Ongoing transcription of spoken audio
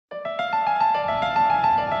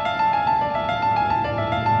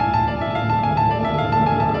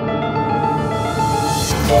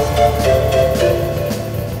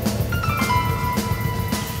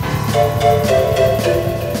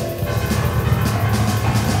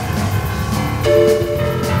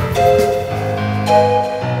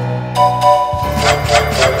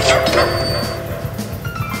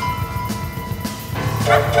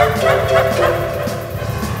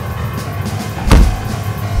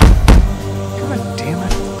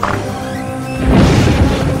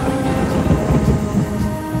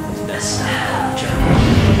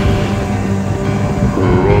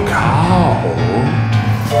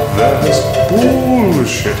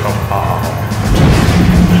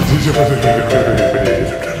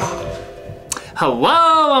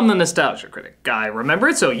Hello, I'm the Nostalgia Critic guy. Remember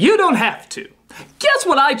it so you don't have to. Guess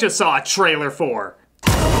what I just saw a trailer for?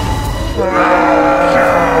 That's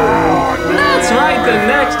right, the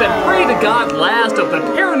next and pray to God last of the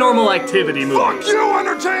Paranormal Activity movies. Fuck you,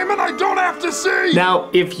 entertainment! I don't have to see! Now,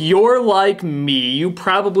 if you're like me, you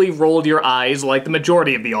probably rolled your eyes like the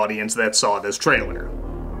majority of the audience that saw this trailer.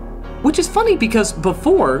 Which is funny because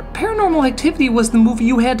before, Paranormal Activity was the movie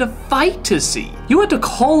you had to fight to see. You had to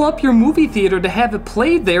call up your movie theater to have it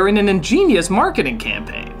played there in an ingenious marketing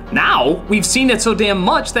campaign. Now, we've seen it so damn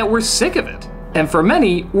much that we're sick of it. And for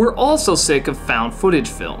many, we're also sick of found footage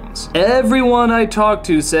films. Everyone I talk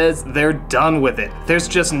to says they're done with it. There's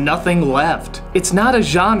just nothing left. It's not a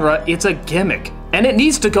genre, it's a gimmick. And it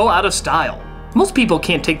needs to go out of style. Most people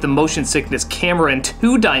can't take the motion sickness camera in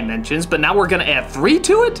 2 dimensions, but now we're gonna add 3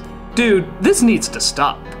 to it? Dude, this needs to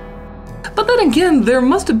stop. But then again, there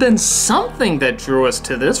must have been something that drew us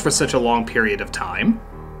to this for such a long period of time.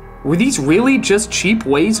 Were these really just cheap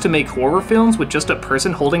ways to make horror films with just a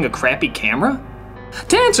person holding a crappy camera?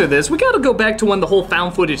 To answer this, we gotta go back to when the whole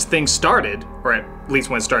found footage thing started, or at least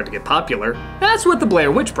when it started to get popular. That's with the Blair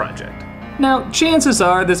Witch Project. Now, chances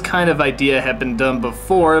are this kind of idea had been done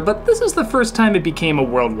before, but this is the first time it became a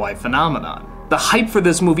worldwide phenomenon. The hype for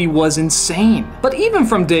this movie was insane, but even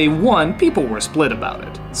from day one, people were split about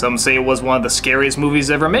it. Some say it was one of the scariest movies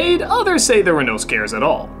ever made, others say there were no scares at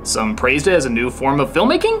all. Some praised it as a new form of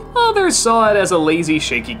filmmaking, others saw it as a lazy,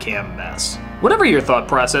 shaky cam mess. Whatever your thought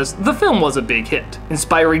process, the film was a big hit,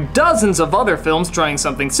 inspiring dozens of other films trying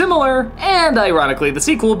something similar, and ironically, the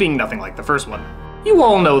sequel being nothing like the first one. You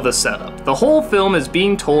all know the setup. The whole film is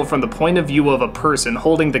being told from the point of view of a person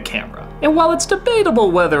holding the camera. And while it's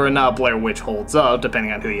debatable whether or not Blair Witch holds up,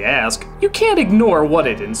 depending on who you ask, you can't ignore what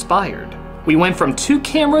it inspired. We went from 2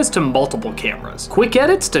 cameras to multiple cameras, quick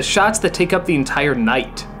edits to shots that take up the entire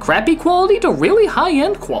night, crappy quality to really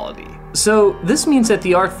high-end quality. So this means that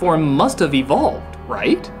the art form must have evolved,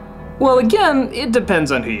 right? Well, again, it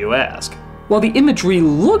depends on who you ask. While the imagery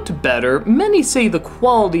looked better, many say the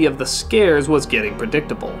quality of the scares was getting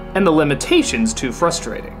predictable, and the limitations too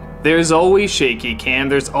frustrating. There's always shaky cam,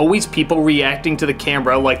 there's always people reacting to the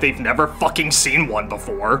camera like they've never fucking seen one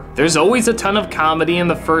before. There's always a ton of comedy in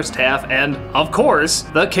the first half, and, of course,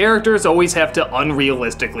 the characters always have to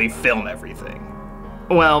unrealistically film everything.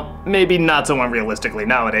 Well, maybe not so unrealistically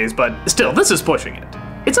nowadays, but still, this is pushing it.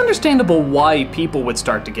 It's understandable why people would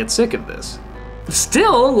start to get sick of this.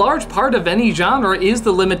 Still, a large part of any genre is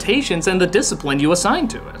the limitations and the discipline you assign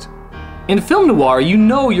to it. In film noir, you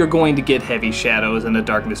know you're going to get heavy shadows and a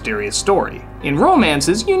dark, mysterious story. In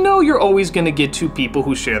romances, you know you're always going to get 2 people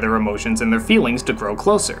who share their emotions and their feelings to grow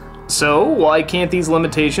closer. So, why can't these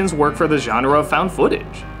limitations work for the genre of found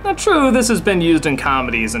footage? Now true, this has been used in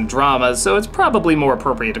comedies and dramas, so it's probably more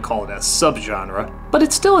appropriate to call it a subgenre, but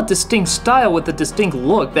it's still a distinct style with a distinct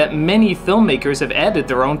look that many filmmakers have added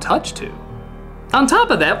their own touch to. On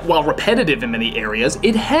top of that, while repetitive in many areas,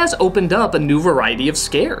 it has opened up a new variety of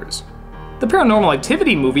scares. The Paranormal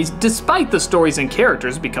Activity movies, despite the stories and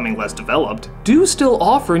characters becoming less developed, do still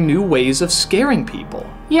offer new ways of scaring people.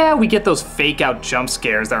 Yeah, we get those fake-out jump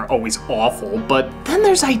scares that are always awful, but then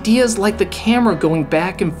there's ideas like the camera going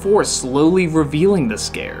back and forth slowly revealing the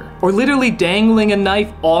scare, or literally dangling a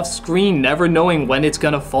knife off-screen never knowing when it's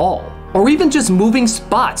gonna fall. Or even just moving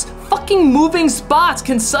spots. Fucking moving spots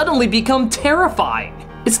can suddenly become terrifying.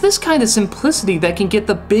 It's this kind of simplicity that can get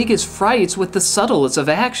the biggest frights with the subtlest of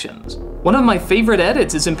actions. One of my favorite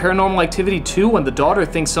edits is in Paranormal Activity 2 when the daughter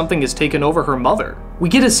thinks something has taken over her mother. We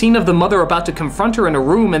get a scene of the mother about to confront her in a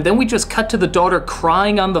room, and then we just cut to the daughter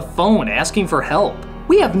crying on the phone, asking for help.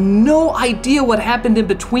 We have no idea what happened in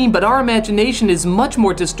between, but our imagination is much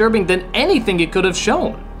more disturbing than anything it could have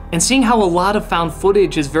shown. And seeing how a lot of found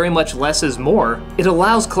footage is very much less is more, it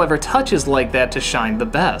allows clever touches like that to shine the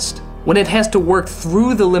best, when it has to work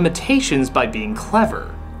through the limitations by being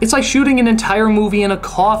clever. It's like shooting an entire movie in a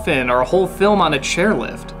coffin or a whole film on a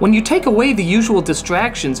chairlift. When you take away the usual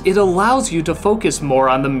distractions, it allows you to focus more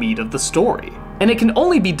on the meat of the story. And it can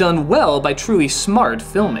only be done well by truly smart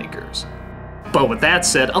filmmakers. But with that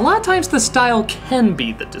said, a lot of times the style can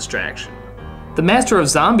be the distraction. The master of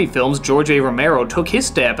zombie films, George A. Romero, took his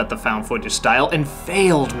stab at the found footage style and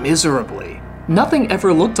failed miserably. Nothing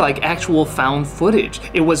ever looked like actual found footage.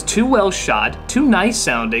 It was too well shot, too nice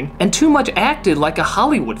sounding, and too much acted like a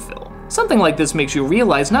Hollywood film. Something like this makes you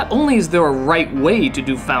realize not only is there a right way to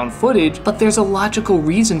do found footage, but there's a logical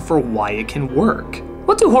reason for why it can work.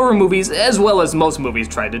 What do horror movies, as well as most movies,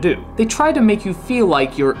 try to do? They try to make you feel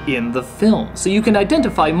like you're in the film, so you can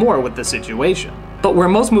identify more with the situation. But where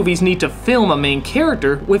most movies need to film a main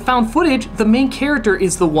character, with found footage, the main character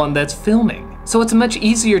is the one that's filming. So it's much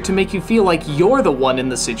easier to make you feel like you're the one in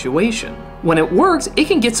the situation. When it works, it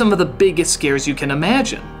can get some of the biggest scares you can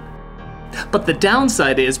imagine. But the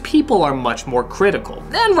downside is people are much more critical,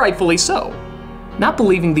 and rightfully so. Not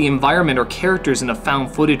believing the environment or characters in a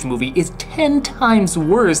found footage movie is 10 times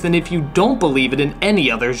worse than if you don't believe it in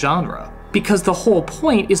any other genre. Because the whole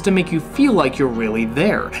point is to make you feel like you're really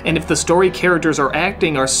there, and if the story, characters, or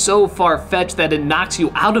acting are so far-fetched that it knocks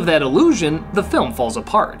you out of that illusion, the film falls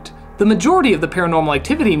apart. The majority of the Paranormal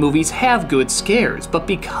Activity movies have good scares, but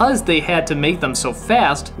because they had to make them so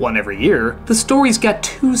fast, one every year, the stories got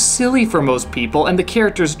too silly for most people and the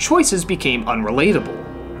characters' choices became unrelatable.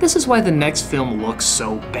 This is why the next film looks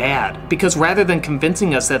so bad, because rather than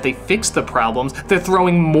convincing us that they fixed the problems, they're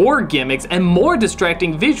throwing more gimmicks and more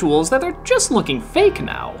distracting visuals that are just looking fake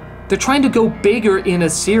now. They're trying to go bigger in a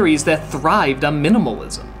series that thrived on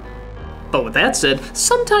minimalism. But with that said,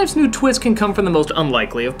 sometimes new twists can come from the most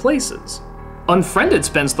unlikely of places. Unfriended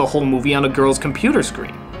spends the whole movie on a girl's computer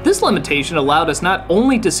screen. This limitation allowed us not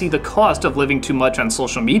only to see the cost of living too much on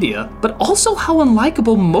social media, but also how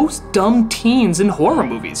unlikable most dumb teens in horror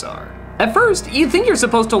movies are. At first, you think you're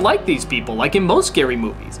supposed to like these people, like in most scary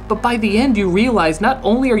movies, but by the end you realize not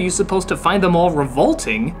only are you supposed to find them all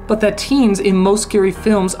revolting, but that teens in most scary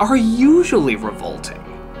films are usually revolting.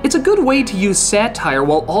 It's a good way to use satire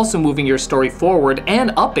while also moving your story forward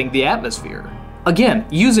and upping the atmosphere. Again,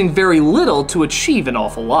 using very little to achieve an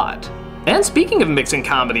awful lot. And speaking of mixing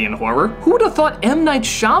comedy and horror, who would have thought M. Night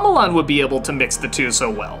Shyamalan would be able to mix the two so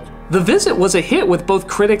well? The Visit was a hit with both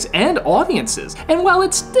critics and audiences, and while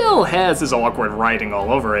it still has his awkward writing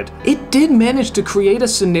all over it, it did manage to create a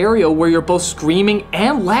scenario where you're both screaming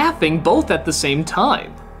and laughing both at the same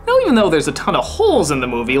time. Now, even though there's a ton of holes in the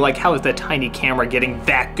movie, like how is that tiny camera getting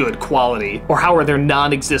that good quality, or how are there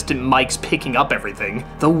non-existent mics picking up everything,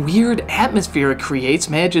 the weird atmosphere it creates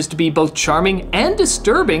manages to be both charming and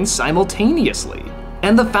disturbing simultaneously.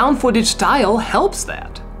 And the found footage style helps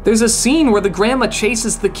that. There's a scene where the grandma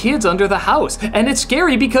chases the kids under the house, and it's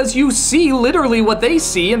scary because you see literally what they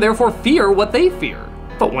see and therefore fear what they fear.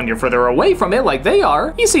 But when you're further away from it like they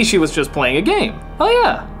are, you see she was just playing a game. Oh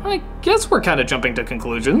yeah, I guess we're kind of jumping to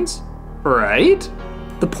conclusions, right?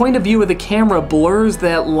 The point of view of the camera blurs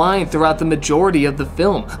that line throughout the majority of the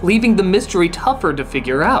film, leaving the mystery tougher to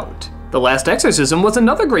figure out. The Last Exorcism was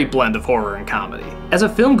another great blend of horror and comedy, as a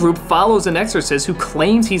film group follows an exorcist who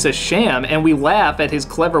claims he's a sham, and we laugh at his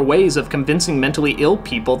clever ways of convincing mentally ill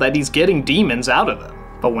people that he's getting demons out of them.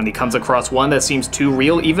 But when he comes across one that seems too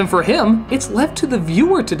real even for him, it's left to the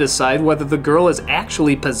viewer to decide whether the girl is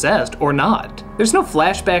actually possessed or not. There's no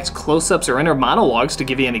flashbacks, close-ups, or inner monologues to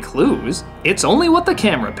give you any clues. It's only what the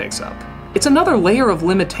camera picks up. It's another layer of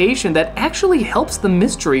limitation that actually helps the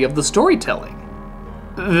mystery of the storytelling.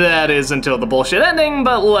 That is until the bullshit ending,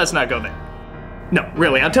 but let's not go there. No,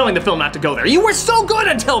 really, I'm telling the film not to go there. You were so good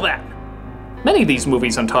until then! Many of these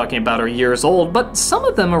movies I'm talking about are years old, but some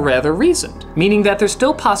of them are rather recent, meaning that there's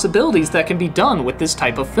still possibilities that can be done with this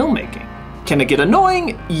type of filmmaking. Can it get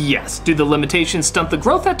annoying? Yes. Do the limitations stunt the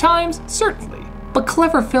growth at times? Certainly. But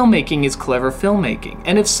clever filmmaking is clever filmmaking,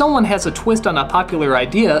 and if someone has a twist on a popular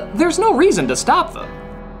idea, there's no reason to stop them.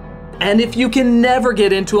 And if you can never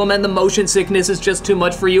get into them and the motion sickness is just too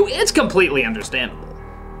much for you, it's completely understandable.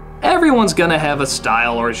 Everyone's gonna have a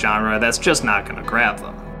style or genre that's just not gonna grab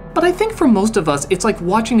them. But I think for most of us, it's like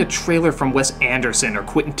watching a trailer from Wes Anderson or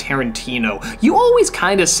Quentin Tarantino. You always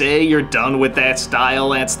kind of say you're done with that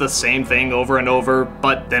style and it's the same thing over and over,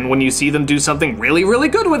 but then when you see them do something really, really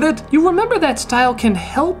good with it, you remember that style can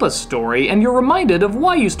help a story and you're reminded of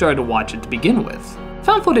why you started to watch it to begin with.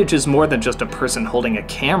 Found footage is more than just a person holding a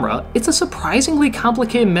camera. It's a surprisingly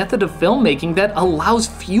complicated method of filmmaking that allows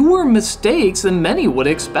fewer mistakes than many would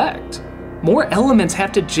expect. More elements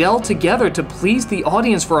have to gel together to please the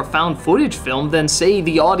audience for a found footage film than, say,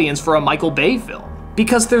 the audience for a Michael Bay film.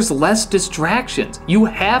 Because there's less distractions. You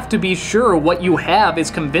have to be sure what you have is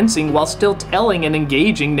convincing while still telling an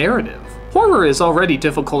engaging narrative. Horror is already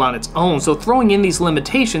difficult on its own, so throwing in these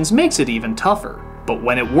limitations makes it even tougher. But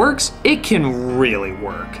when it works, it can really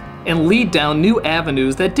work, and lead down new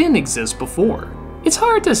avenues that didn't exist before. It's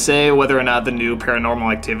hard to say whether or not the new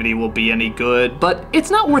Paranormal Activity will be any good, but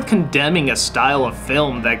it's not worth condemning a style of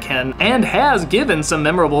film that can and has given some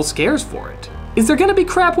memorable scares for it. Is there gonna be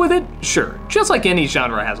crap with it? Sure, just like any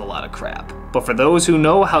genre has a lot of crap. But for those who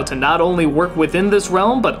know how to not only work within this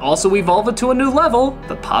realm, but also evolve it to a new level,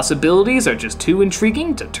 the possibilities are just too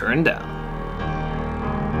intriguing to turn down.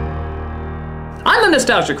 I'm a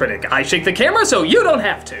nostalgia critic. I shake the camera so you don't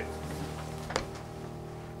have to.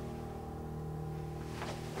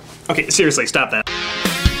 Okay, seriously, stop that.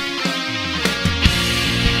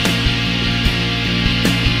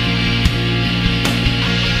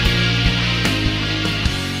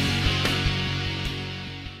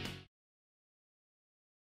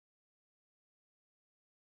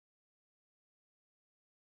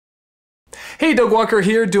 Hey, Doug Walker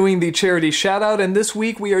here doing the charity shout out, and this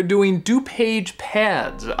week we are doing DuPage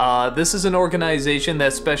Pads. This is an organization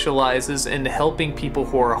that specializes in helping people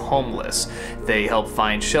who are homeless. They help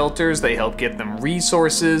find shelters, they help get them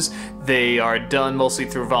resources, they are done mostly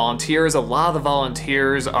through volunteers. A lot of the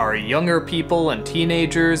volunteers are younger people and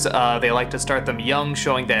teenagers. They like to start them young,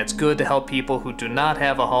 showing that it's good to help people who do not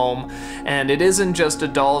have a home. And it isn't just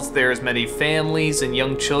adults, there's many families and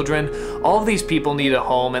young children. All of these people need a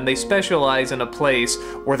home, and they specialize in a place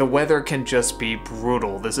where the weather can just be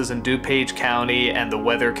brutal. This is in DuPage County, and the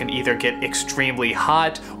weather can either get extremely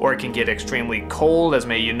hot or it can get extremely cold. As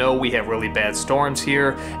many of you know, we have really bad storms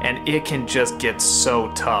here, and it can just get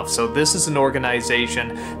so tough. So this is an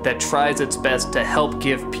organization that tries its best to help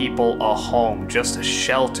give people a home, just a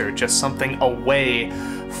shelter, just something away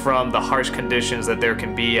from the harsh conditions that there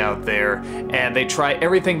can be out there. And they try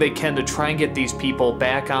everything they can to try and get these people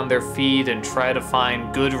back on their feet and try to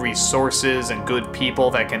find good resources and good people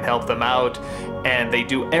that can help them out. And they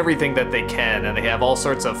do everything that they can, and they have all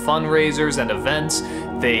sorts of fundraisers and events.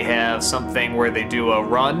 They have something where they do a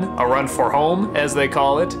run for home, as they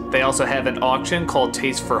call it. They also have an auction called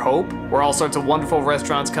Taste for Hope, where all sorts of wonderful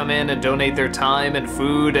restaurants come in and donate their time and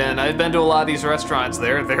food, and I've been to a lot of these restaurants.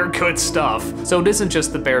 They're good stuff. So it isn't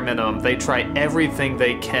just the bare minimum. They try everything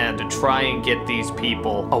they can to try and get these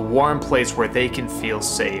people a warm place where they can feel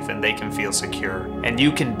safe and they can feel secure. And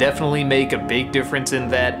you can definitely make a big difference in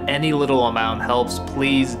that. Any little amount helps.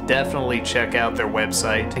 Please definitely check out their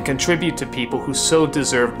website and contribute to people who so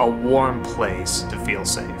deserve a warm place to feel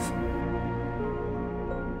safe.